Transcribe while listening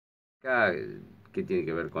Acá, ¿qué tiene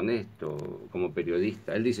que ver con esto? Como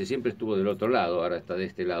periodista. Él dice, siempre estuvo del otro lado, ahora está de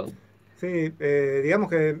este lado. Sí, digamos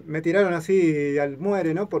que me tiraron así al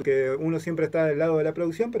muere, ¿no? Porque uno siempre está del lado de la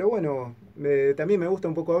producción, pero bueno, también me gusta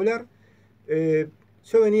un poco hablar. Eh,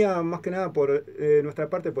 yo venía más que nada por nuestra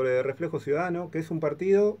parte, por el Reflejo Ciudadano, que es un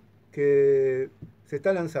partido que se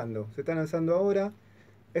está lanzando ahora.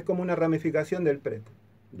 Es como una ramificación del PRET,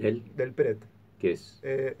 ¿De él? del PRET. ¿Qué es?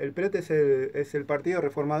 El PRET es el Partido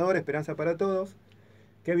Reformador Esperanza para Todos,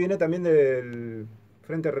 que viene también del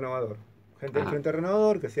Frente Renovador. Gente del Ah, Frente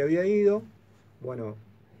Renovador que se había ido. Bueno,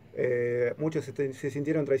 muchos se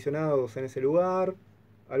sintieron traicionados en ese lugar.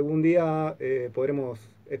 Algún día podremos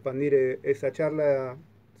expandir esa charla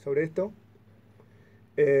sobre esto.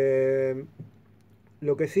 Eh,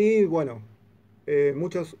 lo que sí, bueno,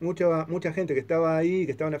 mucha gente que estaba ahí,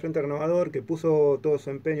 que estaba en el Frente Renovador, que puso todo su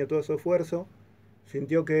empeño, todo su esfuerzo,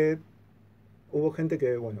 sintió que hubo gente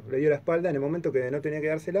que, bueno, le dio la espalda en el momento que no tenía que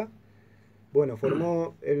dársela. Bueno,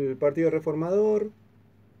 formó el Partido Reformador,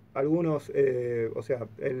 algunos, o sea,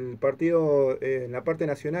 el partido en la parte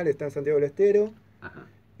nacional está en Santiago del Estero ajá.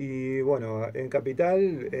 y bueno, en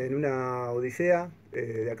Capital, en una odisea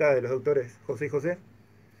de acá de los doctores José y José,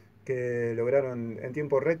 que lograron en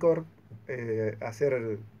tiempo récord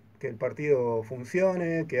hacer que el partido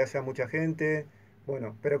funcione, que haya mucha gente,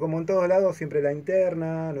 bueno, pero como en todos lados, siempre la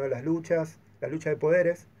interna, ¿no? Las luchas de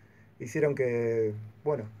poderes, hicieron que,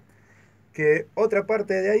 bueno, que otra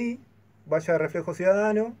parte de ahí vaya a Reflejo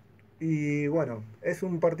Ciudadano y bueno, es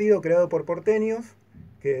un partido creado por porteños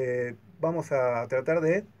que vamos a tratar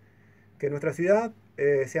de que nuestra ciudad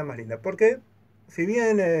sea más linda. Porque si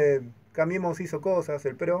bien Cambiemos hizo cosas,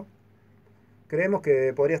 el PRO, creemos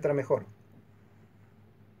que podría estar mejor.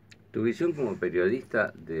 Tu visión como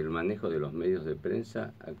periodista del manejo de los medios de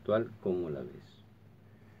prensa actual, ¿cómo la ves?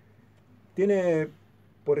 Tiene,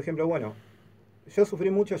 por ejemplo, bueno, yo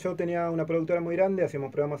sufrí mucho, yo tenía una productora muy grande,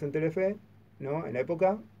 hacíamos programas en Telefe, ¿no? En la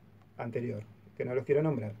época anterior, que no los quiero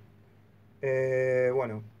nombrar.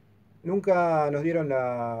 Bueno, nunca nos dieron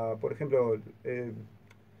por ejemplo,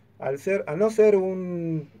 al no ser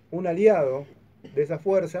un aliado de esas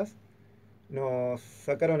fuerzas, nos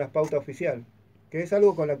sacaron las pautas oficial, que es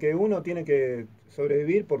algo con lo que uno tiene que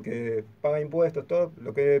sobrevivir porque paga impuestos, todo.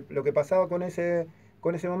 Lo que pasaba con ese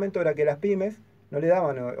momento era que las pymes no le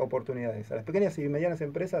daban oportunidades. A las pequeñas y medianas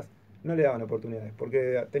empresas no le daban oportunidades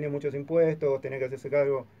porque tenían muchos impuestos, tenían que hacerse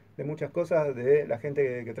cargo de muchas cosas de la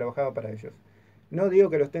gente que trabajaba para ellos. No digo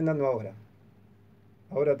que lo estén dando ahora,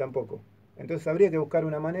 ahora tampoco. Entonces habría que buscar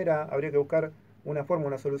una manera, habría que buscar una forma,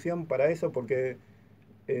 una solución para eso, porque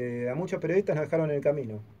a muchos periodistas nos dejaron en el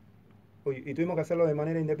camino. Y tuvimos que hacerlo de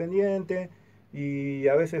manera independiente, y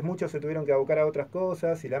a veces muchos se tuvieron que abocar a otras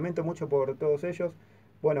cosas, y lamento mucho por todos ellos.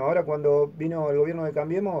 Bueno, ahora cuando vino el gobierno de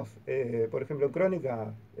Cambiemos, por ejemplo en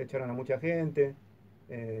Crónica, echaron a mucha gente,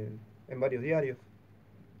 eh, en varios diarios.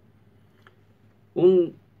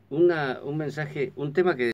 Un mensaje, un tema que